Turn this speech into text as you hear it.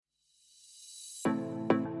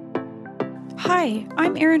Hi,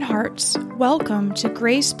 I'm Erin Hartz. Welcome to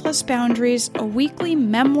Grace Plus Boundaries, a weekly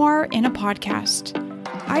memoir in a podcast.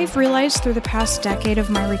 I've realized through the past decade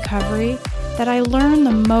of my recovery that I learn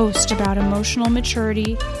the most about emotional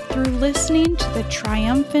maturity through listening to the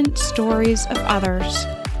triumphant stories of others.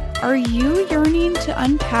 Are you yearning to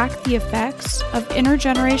unpack the effects of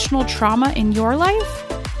intergenerational trauma in your life?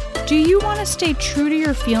 Do you want to stay true to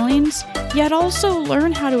your feelings, yet also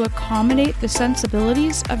learn how to accommodate the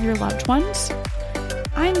sensibilities of your loved ones?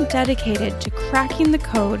 I'm dedicated to cracking the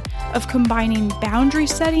code of combining boundary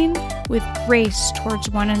setting with grace towards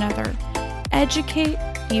one another. Educate,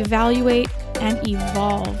 evaluate, and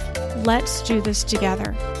evolve. Let's do this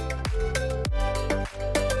together.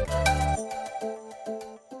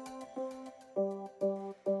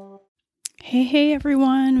 Hey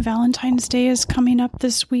everyone, Valentine's Day is coming up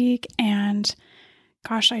this week, and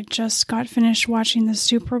gosh, I just got finished watching the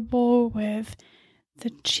Super Bowl with the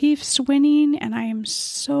Chiefs winning, and I am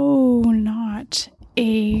so not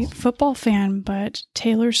a football fan, but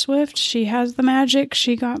Taylor Swift, she has the magic.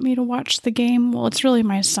 She got me to watch the game. Well, it's really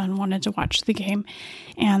my son wanted to watch the game,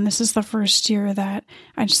 and this is the first year that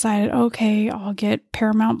I decided, okay, I'll get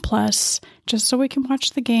Paramount Plus just so we can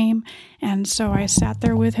watch the game. And so I sat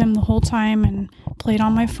there with him the whole time and played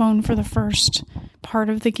on my phone for the first part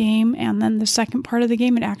of the game, and then the second part of the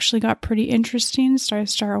game, it actually got pretty interesting. So I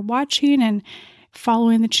started watching and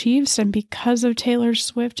following the Chiefs, and because of Taylor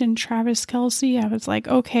Swift and Travis Kelce, I was like,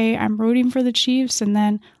 okay, I'm rooting for the Chiefs, and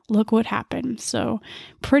then look what happened. So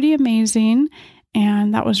pretty amazing,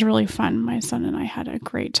 and that was really fun. My son and I had a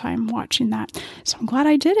great time watching that, so I'm glad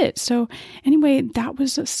I did it. So anyway, that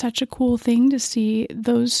was such a cool thing to see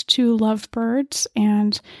those two lovebirds,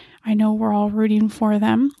 and I know we're all rooting for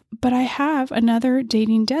them. But I have another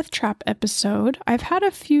Dating Deathtrap episode. I've had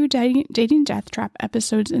a few Dating Deathtrap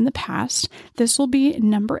episodes in the past. This will be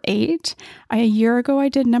number 8. A year ago, I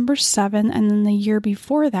did number 7, and then the year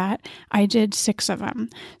before that, I did 6 of them.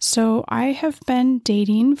 So I have been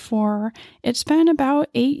dating it's been about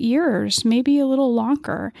 8 years, maybe a little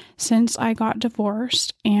longer, since I got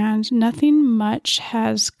divorced, and nothing much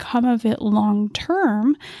has come of it long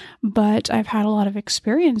term, but I've had a lot of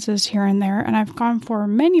experiences here and there, and I've gone for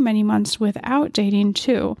many months without dating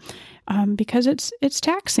too, because it's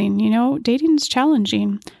taxing. Dating is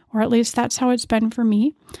challenging, or at least that's how it's been for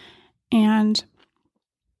me. And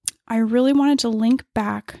I really wanted to link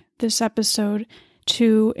back this episode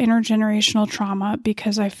to intergenerational trauma,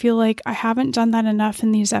 because I feel like I haven't done that enough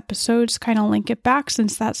in these episodes, kind of link it back,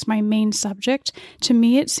 since that's my main subject. To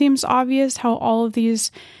me, it seems obvious how all of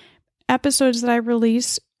these episodes that I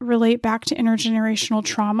release relate back to intergenerational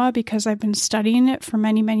trauma, because I've been studying it for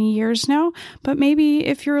many years now. But maybe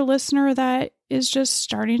if you're a listener that is just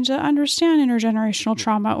starting to understand intergenerational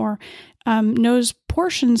trauma, or knows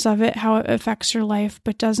portions of it, how it affects your life,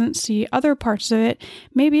 but doesn't see other parts of it,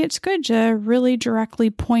 maybe it's good to really directly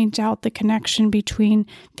point out the connection between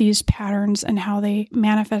these patterns and how they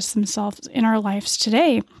manifest themselves in our lives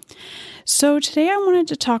today. So today I wanted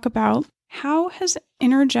to talk about, how has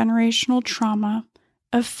intergenerational trauma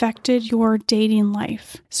affected your dating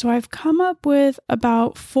life? So I've come up with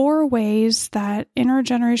about 4 ways that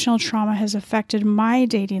intergenerational trauma has affected my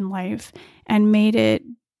dating life and made it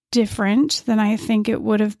different than I think it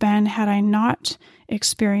would have been had I not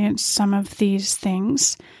experienced some of these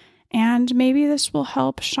things. And maybe this will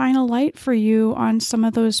help shine a light for you on some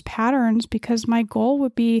of those patterns, because my goal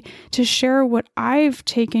would be to share what I've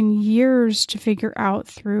taken years to figure out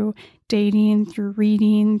through dating, through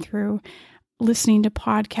reading, through listening to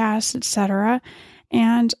podcasts, etc.,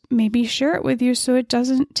 and maybe share it with you so it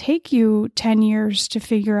doesn't take you 10 years to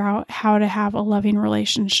figure out how to have a loving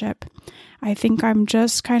relationship. I think I'm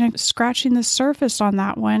just kind of scratching the surface on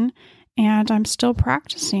that one, and I'm still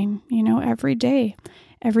practicing, every day.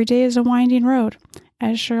 Every day is a winding road,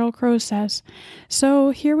 as Sheryl Crow says.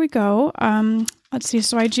 So here we go. Let's see.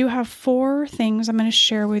 So I do have 4 things I'm going to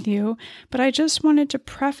share with you, but I just wanted to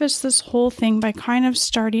preface this whole thing by kind of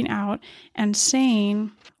starting out and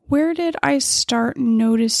saying, where did I start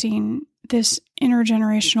noticing this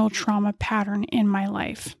intergenerational trauma pattern in my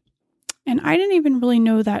life? And I didn't even really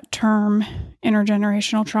know that term,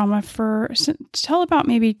 intergenerational trauma, until about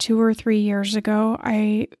maybe 2 or 3 years ago.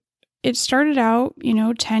 It started out,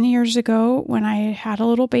 10 years ago when I had a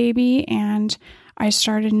little baby, and I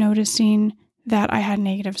started noticing that I had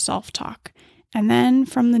negative self-talk. And then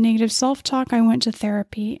from the negative self-talk, I went to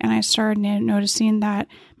therapy, and I started noticing that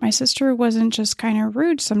my sister wasn't just kind of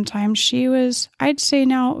rude sometimes. She was, I'd say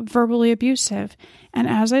now, verbally abusive. And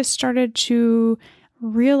as I started to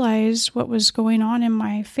realize what was going on in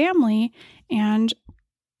my family and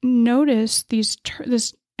notice this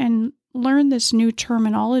and learned this new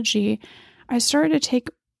terminology, I started to take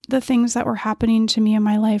the things that were happening to me in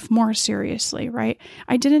my life more seriously, right?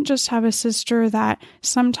 I didn't just have a sister that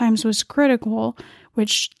sometimes was critical,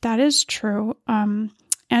 which that is true. And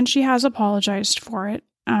she has apologized for it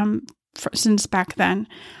since back then.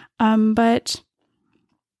 But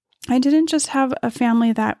I didn't just have a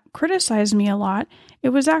family that criticized me a lot. It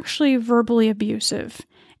was actually verbally abusive.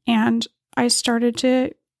 And I started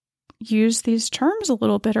to use these terms a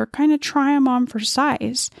little bit or kind of try them on for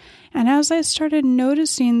size. And as I started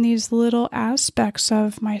noticing these little aspects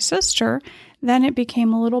of my sister, then it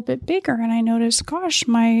became a little bit bigger. And I noticed, gosh,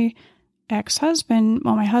 my ex-husband,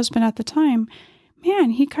 well, my husband at the time, man,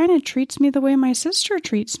 he kind of treats me the way my sister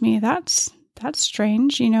treats me. That's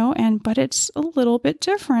strange, but it's a little bit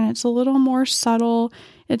different. It's a little more subtle.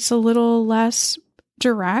 It's a little less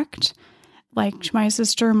direct. Like my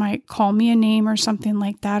sister might call me a name or something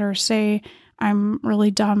like that, or say I'm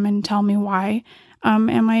really dumb and tell me why.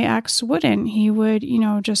 And my ex wouldn't. He would,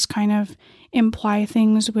 just kind of imply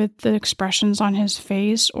things with the expressions on his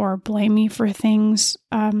face or blame me for things,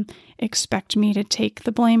 expect me to take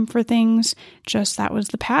the blame for things. Just that was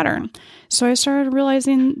the pattern. So I started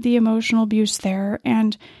realizing the emotional abuse there,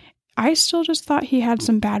 and I still just thought he had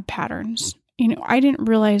some bad patterns. I didn't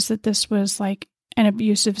realize that this was like an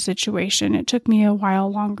abusive situation. It took me a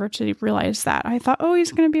while longer to realize that. I thought, oh,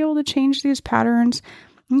 he's going to be able to change these patterns.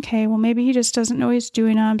 Okay, well, maybe he just doesn't know he's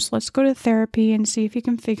doing them. So let's go to therapy and see if he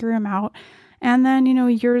can figure him out. And then,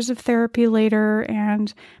 years of therapy later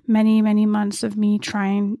and many, many months of me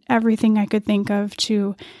trying everything I could think of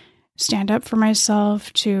to stand up for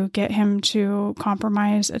myself, to get him to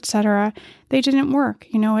compromise, etc. They didn't work.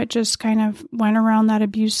 It just kind of went around that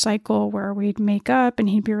abuse cycle where we'd make up and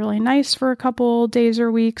he'd be really nice for a couple days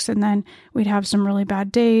or weeks, and then we'd have some really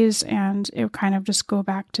bad days and it would kind of just go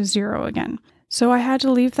back to zero again. So I had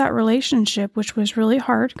to leave that relationship, which was really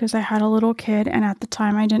hard because I had a little kid, and at the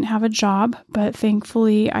time I didn't have a job, but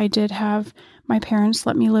thankfully I did have my parents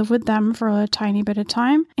let me live with them for a tiny bit of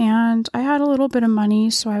time, and I had a little bit of money,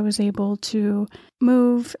 so I was able to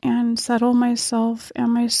move and settle myself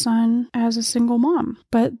and my son as a single mom.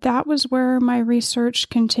 But that was where my research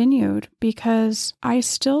continued because I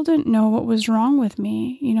still didn't know what was wrong with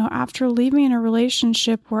me. After leaving a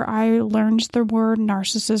relationship where I learned the word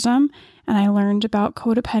narcissism, and I learned about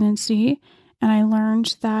codependency, and I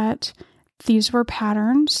learned that these were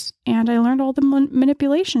patterns, and I learned all the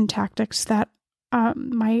manipulation tactics that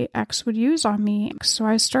my ex would use on me. So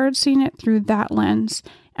I started seeing it through that lens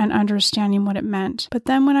and understanding what it meant. But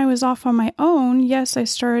then when I was off on my own, yes, I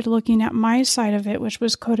started looking at my side of it, which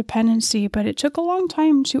was codependency, but it took a long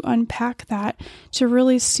time to unpack that, to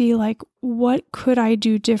really see what could I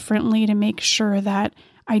do differently to make sure that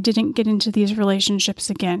I didn't get into these relationships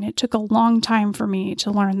again. It took a long time for me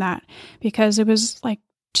to learn that because it was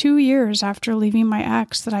 2 years after leaving my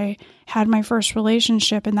ex that I had my first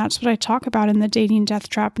relationship. And that's what I talk about in the Dating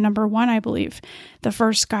Deathtrap #1, I believe. The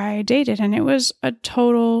first guy I dated. And it was a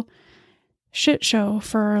total shit show,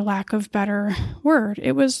 for lack of better word.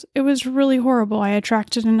 It was really horrible. I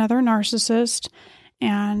attracted another narcissist,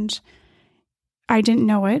 and I didn't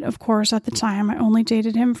know it, of course, at the time. I only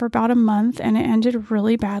dated him for about a month, and it ended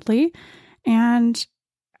really badly. And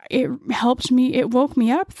it helped me. It woke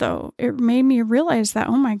me up, though. It made me realize that,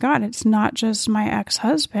 oh my God, it's not just my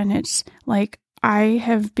ex-husband. It's I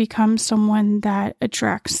have become someone that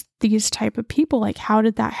attracts these type of people. How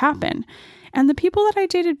did that happen? And the people that I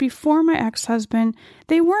dated before my ex-husband,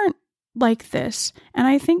 they weren't like this. And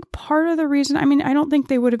I think part of the reason, I don't think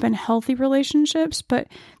they would have been healthy relationships, but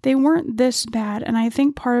they weren't this bad. And I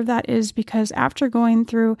think part of that is because after going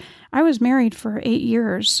through, I was married for 8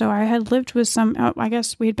 years. So I had lived with I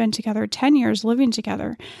guess we had been together 10 years living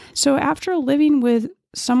together. So after living with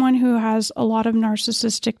someone who has a lot of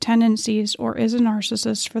narcissistic tendencies or is a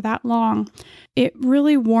narcissist for that long, it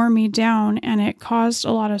really wore me down and it caused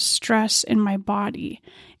a lot of stress in my body.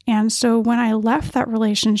 And so when I left that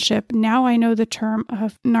relationship, now I know the term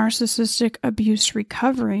of narcissistic abuse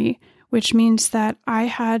recovery, which means that I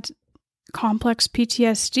had complex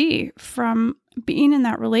PTSD from being in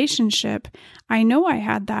that relationship. I know I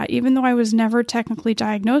had that, even though I was never technically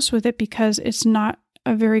diagnosed with it because it's not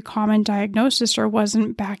a very common diagnosis or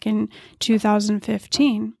wasn't back in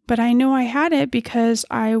 2015. But I know I had it because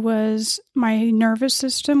my nervous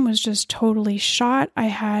system was just totally shot. I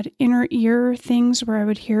had inner ear things where I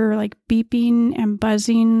would hear beeping and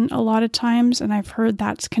buzzing a lot of times. And I've heard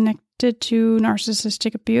that's connected to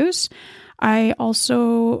narcissistic abuse. I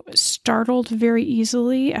also startled very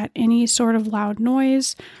easily at any sort of loud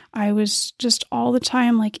noise. I was just all the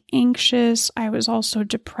time like anxious. I was also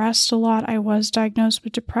depressed a lot. I was diagnosed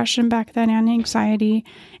with depression back then and anxiety.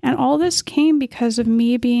 And all this came because of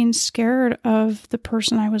me being scared of the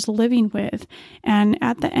person I was living with. And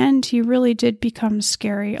at the end, he really did become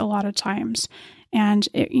scary a lot of times. And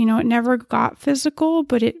it never got physical,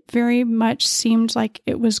 but it very much seemed like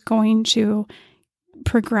it was going to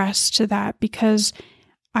progress to that, because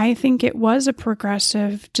I think it was a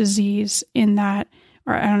progressive disease in that,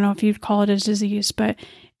 or I don't know if you'd call it a disease, but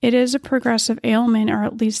it is a progressive ailment, or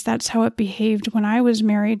at least that's how it behaved when I was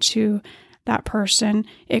married to that person.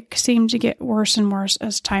 It seemed to get worse and worse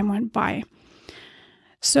as time went by.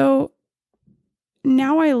 So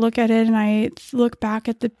now I look at it and I look back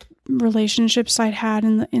at the relationships I'd had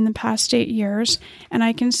in the past 8 years, and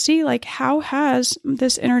I can see like, how has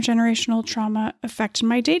this intergenerational trauma affected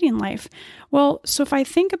my dating life? Well, so if I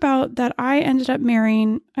think about that, I ended up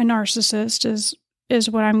marrying a narcissist is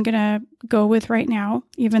what I'm going to go with right now,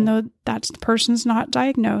 even though the person's not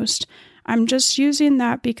diagnosed. I'm just using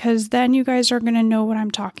that because then you guys are going to know what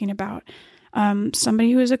I'm talking about.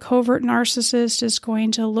 Somebody who is a covert narcissist is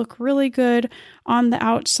going to look really good on the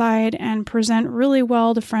outside and present really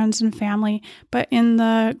well to friends and family, but in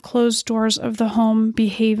the closed doors of the home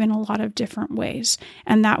behave in a lot of different ways.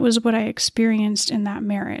 And that was what I experienced in that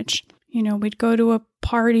marriage. We'd go to a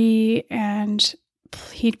party and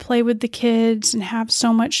he'd play with the kids and have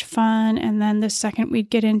so much fun. And then the second we'd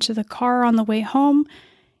get into the car on the way home,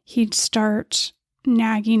 he'd start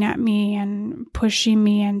nagging at me and pushing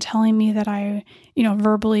me and telling me that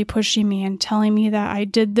verbally pushing me and telling me that I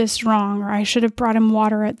did this wrong, or I should have brought him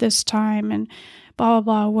water at this time, and blah,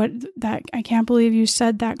 blah, blah. I can't believe you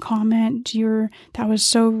said that comment. That was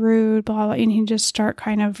so rude, blah, blah. And he'd just start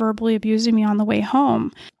kind of verbally abusing me on the way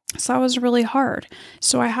home. So that was really hard.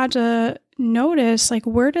 So I had to notice, like,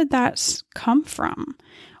 where did that come from?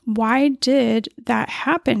 Why did that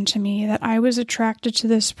happen to me, that I was attracted to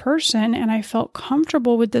this person and I felt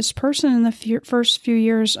comfortable with this person in the first few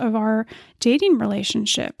years of our dating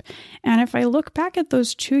relationship? And if I look back at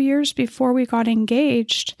those 2 years before we got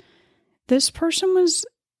engaged, this person was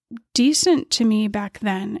decent to me back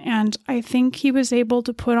then. And I think he was able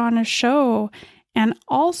to put on a show. And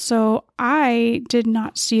also, I did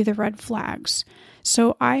not see the red flags.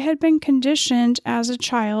 So I had been conditioned as a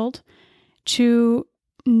child to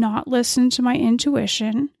not listen to my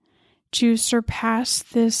intuition, to surpass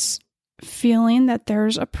this feeling that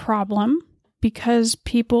there's a problem because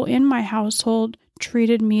people in my household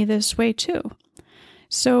treated me this way too.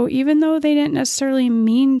 So even though they didn't necessarily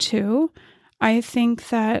mean to, I think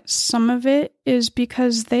that some of it is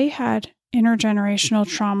because they had intergenerational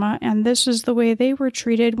trauma and this is the way they were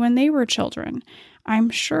treated when they were children.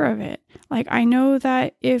 I'm sure of it. Like, I know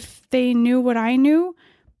that if they knew what I knew,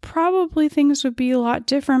 probably things would be a lot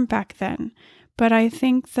different back then. But I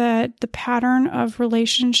think that the pattern of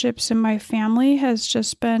relationships in my family has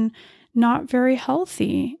just been not very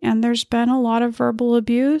healthy. And there's been a lot of verbal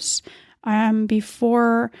abuse.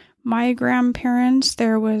 Before my grandparents,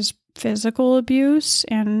 there was physical abuse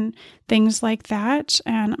and things like that.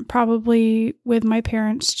 And probably with my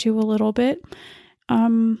parents too, a little bit.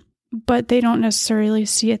 But they don't necessarily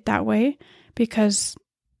see it that way because,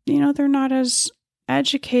 they're not as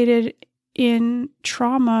educated in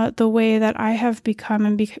trauma the way that I have become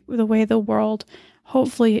and the way the world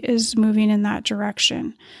hopefully is moving in that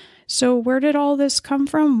direction. So where did all this come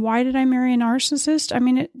from? Why did I marry a narcissist? I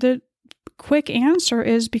mean, the quick answer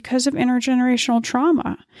is because of intergenerational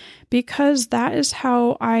trauma, because that is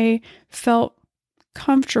how I felt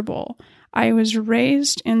comfortable. I was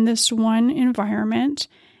raised in this one environment,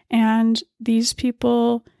 and these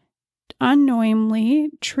people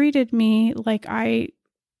unknowingly treated me like I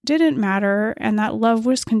didn't matter and that love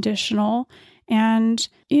was conditional and,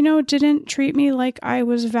 didn't treat me like I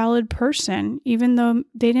was a valid person, even though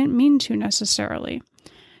they didn't mean to necessarily.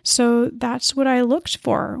 So that's what I looked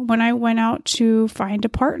for when I went out to find a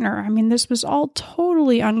partner. I mean, this was all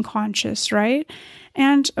totally unconscious, right?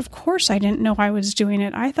 And of course, I didn't know I was doing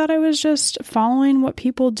it. I thought I was just following what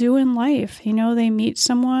people do in life. They meet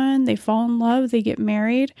someone, they fall in love, they get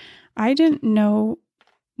married. I didn't know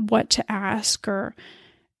what to ask or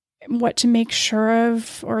what to make sure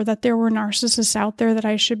of, or that there were narcissists out there that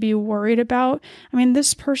I should be worried about. I mean,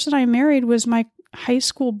 this person I married was my high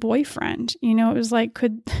school boyfriend. It was like,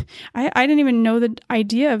 I didn't even know the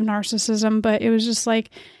idea of narcissism, but it was just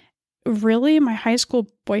like, really? My high school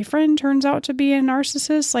boyfriend turns out to be a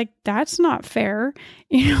narcissist? Like, that's not fair.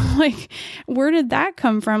 Like, where did that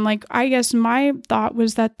come from? Like, I guess my thought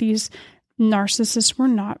was that these narcissists were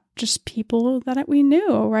not just people that we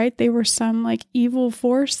knew, right? They were some like evil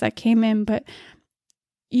force that came in, but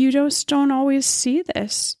you just don't always see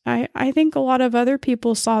this. I think a lot of other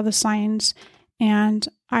people saw the signs and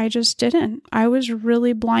I just didn't. I was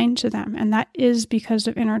really blind to them. And that is because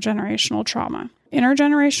of intergenerational trauma.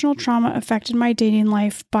 Intergenerational trauma affected my dating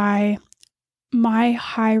life by my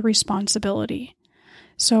high responsibility.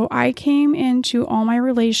 So I came into all my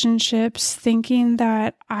relationships thinking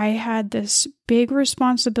that I had this big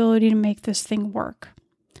responsibility to make this thing work.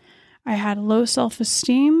 I had low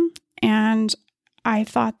self-esteem and I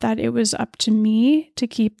thought that it was up to me to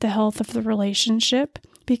keep the health of the relationship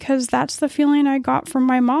because that's the feeling I got from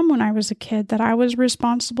my mom when I was a kid, that I was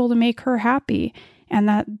responsible to make her happy and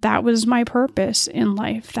that was my purpose in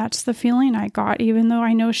life. That's the feeling I got, even though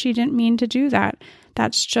I know she didn't mean to do that.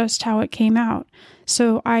 That's just how it came out.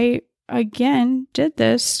 So I, again, did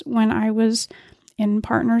this when I was in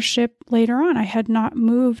partnership later on. I had not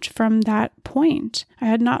moved from that point. I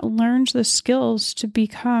had not learned the skills to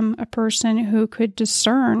become a person who could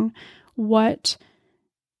discern what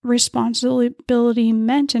responsibility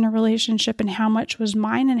meant in a relationship and how much was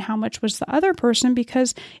mine and how much was the other person,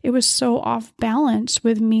 because it was so off balance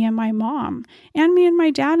with me and my mom and me and my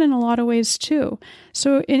dad in a lot of ways too.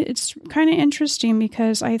 So it's kind of interesting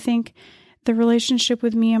because I think the relationship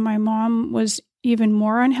with me and my mom was even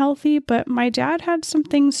more unhealthy, but my dad had some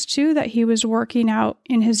things too that he was working out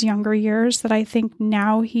in his younger years that I think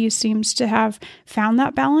now he seems to have found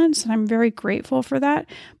that balance, and I'm very grateful for that.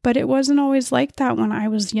 But it wasn't always like that when I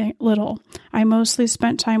was little. I mostly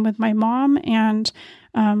spent time with my mom, and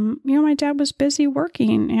my dad was busy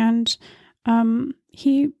working, and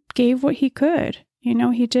he gave what he could.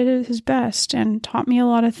 He did his best and taught me a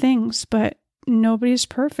lot of things, but nobody's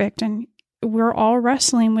perfect, and we're all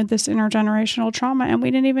wrestling with this intergenerational trauma, and we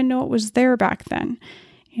didn't even know it was there back then.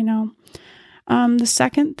 The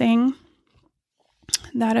second thing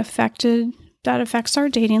that affects our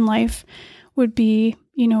dating life would be,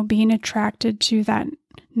 being attracted to that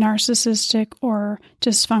narcissistic or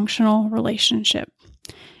dysfunctional relationship,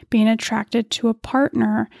 being attracted to a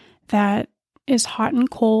partner that is hot and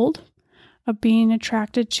cold, of being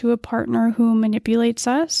attracted to a partner who manipulates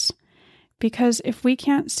us. Because if we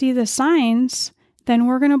can't see the signs, then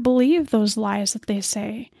we're going to believe those lies that they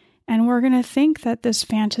say. And we're going to think that this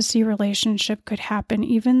fantasy relationship could happen,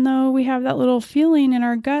 even though we have that little feeling in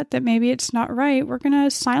our gut that maybe it's not right. We're going to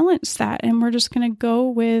silence that, and we're just going to go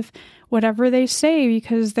with whatever they say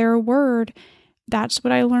because their word. That's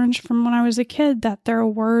what I learned from when I was a kid, that their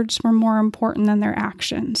words were more important than their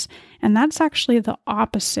actions. And that's actually the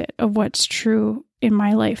opposite of what's true in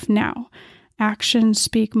my life now. Actions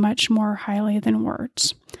speak much more highly than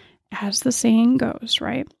words, as the saying goes,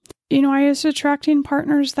 right? I was attracting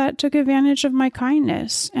partners that took advantage of my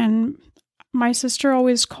kindness. And my sister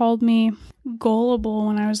always called me gullible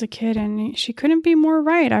when I was a kid, and she couldn't be more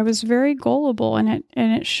right. I was very gullible, and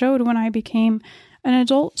it showed when I became an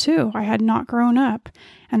adult too. I had not grown up.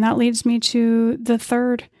 And that leads me to the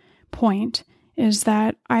third point, is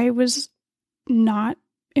that I was not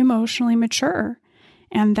emotionally mature.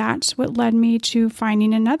 And that's what led me to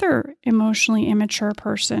finding another emotionally immature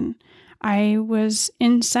person. I was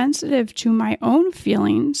insensitive to my own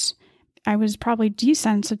feelings. I was probably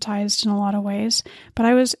desensitized in a lot of ways, but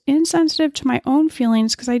I was insensitive to my own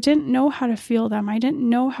feelings because I didn't know how to feel them. I didn't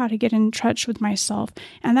know how to get in touch with myself.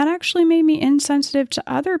 And that actually made me insensitive to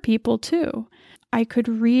other people too. I could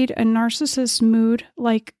read a narcissist's mood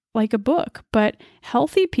like a book, but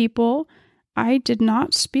healthy people, I did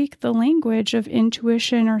not speak the language of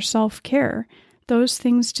intuition or self-care. Those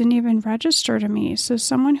things didn't even register to me. So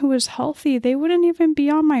someone who was healthy, they wouldn't even be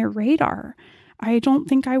on my radar. I don't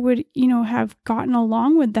think I would, have gotten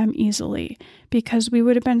along with them easily because we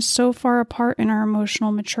would have been so far apart in our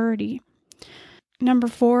emotional maturity. Number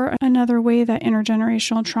 4, another way that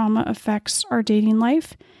intergenerational trauma affects our dating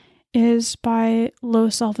life is by low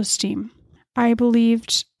self-esteem. I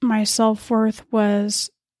believed my self-worth was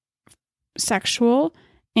sexual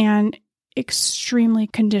and extremely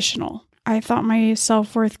conditional. I thought my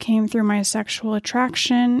self-worth came through my sexual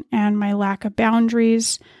attraction and my lack of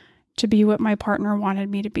boundaries to be what my partner wanted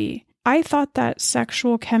me to be. I thought that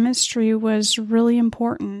sexual chemistry was really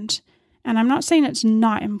important. And I'm not saying it's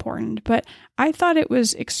not important, but I thought it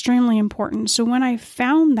was extremely important. So when I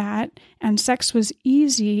found that and sex was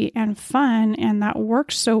easy and fun and that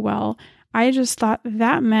worked so well, I just thought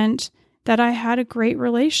that meant that I had a great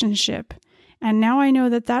relationship. And now I know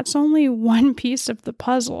that that's only one piece of the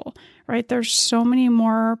puzzle, right? There's so many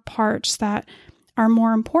more parts that are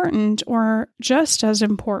more important or just as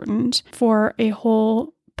important for a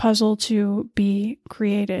whole puzzle to be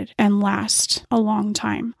created and last a long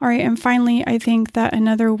time. All right, and finally, I think that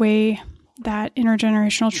another way that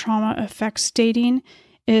intergenerational trauma affects dating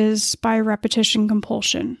is by repetition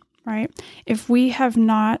compulsion, right? If we have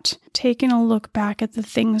not taken a look back at the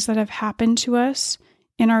things that have happened to us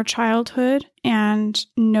in our childhood and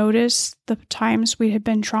noticed the times we had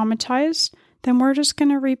been traumatized, then we're just going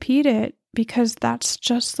to repeat it because that's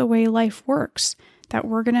just the way life works. That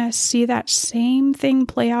we're going to see that same thing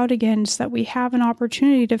play out again so that we have an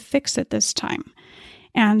opportunity to fix it this time.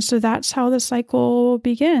 And so that's how the cycle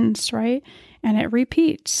begins, right? And it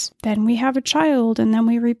repeats. Then we have a child, and then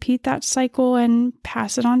we repeat that cycle and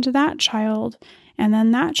pass it on to that child. And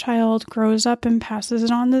then that child grows up and passes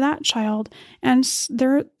it on to that child, and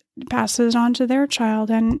passes it on to their child.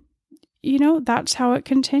 And that's how it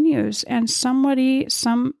continues. And somebody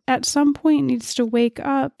at some point needs to wake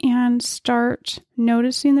up and start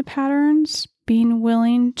noticing the patterns, being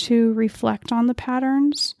willing to reflect on the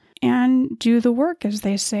patterns, and do the work, as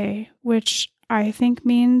they say, which I think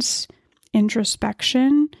means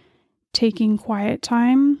introspection, taking quiet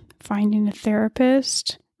time, finding a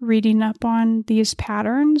therapist, reading up on these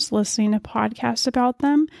patterns, listening to podcasts about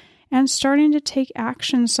them, and starting to take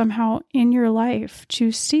action somehow in your life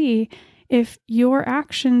to see if your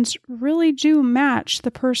actions really do match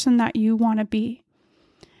the person that you want to be.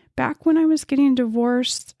 Back when I was getting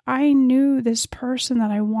divorced, I knew this person that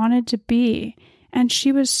I wanted to be, and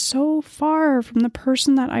she was so far from the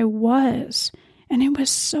person that I was. And it was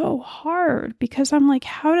so hard because I'm like,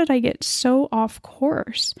 how did I get so off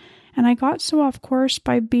course? And I got so off course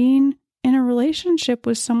by being in a relationship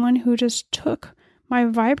with someone who just took my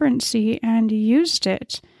vibrancy and used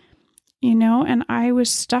it, and I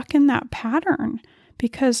was stuck in that pattern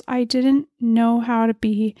because I didn't know how to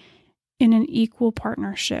be in an equal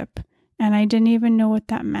partnership, and I didn't even know what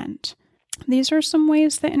that meant. These are some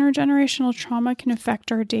ways that intergenerational trauma can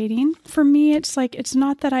affect our dating. For me, it's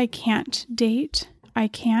not that I can't date. I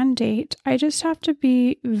can date. I just have to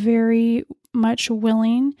be very much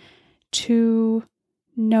willing to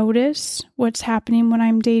notice what's happening when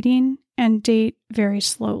I'm dating and date very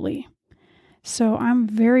slowly. So I'm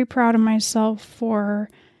very proud of myself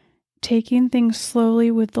for taking things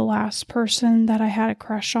slowly with the last person that I had a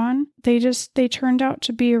crush on. They turned out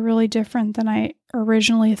to be really different than I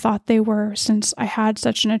originally thought they were, since I had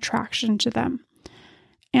such an attraction to them.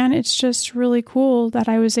 And it's just really cool that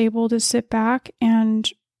I was able to sit back and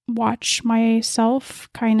watch myself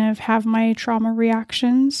kind of have my trauma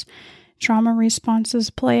responses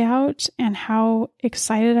play out, and how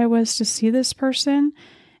excited I was to see this person,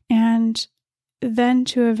 and then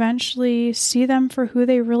to eventually see them for who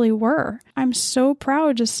they really were. I'm so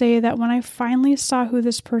proud to say that when I finally saw who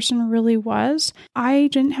this person really was, I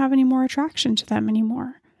didn't have any more attraction to them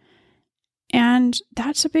anymore. And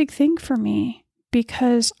that's a big thing for me,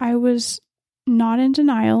 because I was not in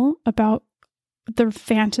denial about the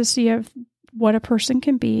fantasy of what a person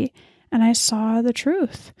can be, and I saw the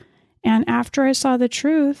truth. And after I saw the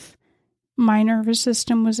truth, my nervous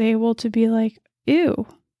system was able to be like, ew,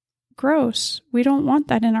 gross. We don't want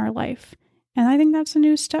that in our life. And I think that's a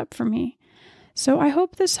new step for me. So I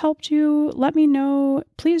hope this helped you. Let me know.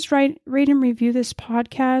 Please rate and review this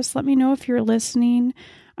podcast. Let me know if you're listening.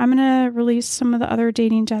 I'm going to release some of the other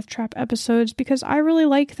Dating Deathtrap episodes because I really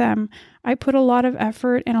like them. I put a lot of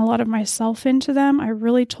effort and a lot of myself into them. I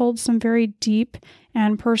really told some very deep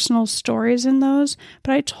and personal stories in those,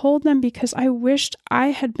 but I told them because I wished I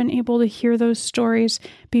had been able to hear those stories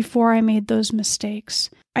before I made those mistakes.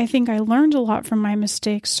 I think I learned a lot from my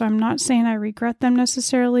mistakes, so I'm not saying I regret them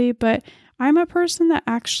necessarily, but I'm a person that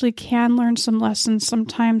actually can learn some lessons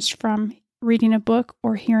sometimes from reading a book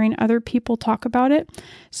or hearing other people talk about it.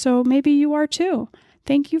 So maybe you are too.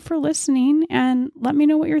 Thank you for listening, and let me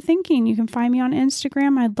know what you're thinking. You can find me on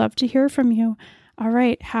Instagram. I'd love to hear from you. All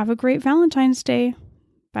right. Have a great Valentine's Day.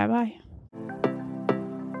 Bye-bye.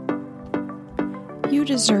 You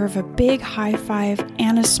deserve a big high five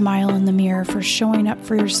and a smile in the mirror for showing up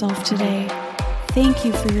for yourself today. Thank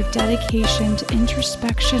you for your dedication to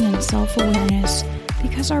introspection and self-awareness,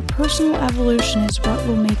 because our personal evolution is what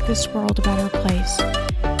will make this world a better place.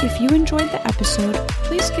 If you enjoyed the episode,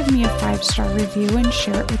 please give me a 5-star review and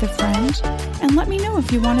share it with a friend. And let me know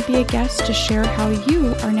if you want to be a guest to share how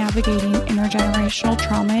you are navigating intergenerational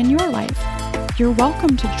trauma in your life. You're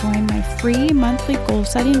welcome to join my free monthly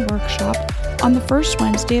goal-setting workshop on the first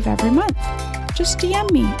Wednesday of every month. Just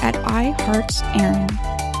DM me at iHeartsErin.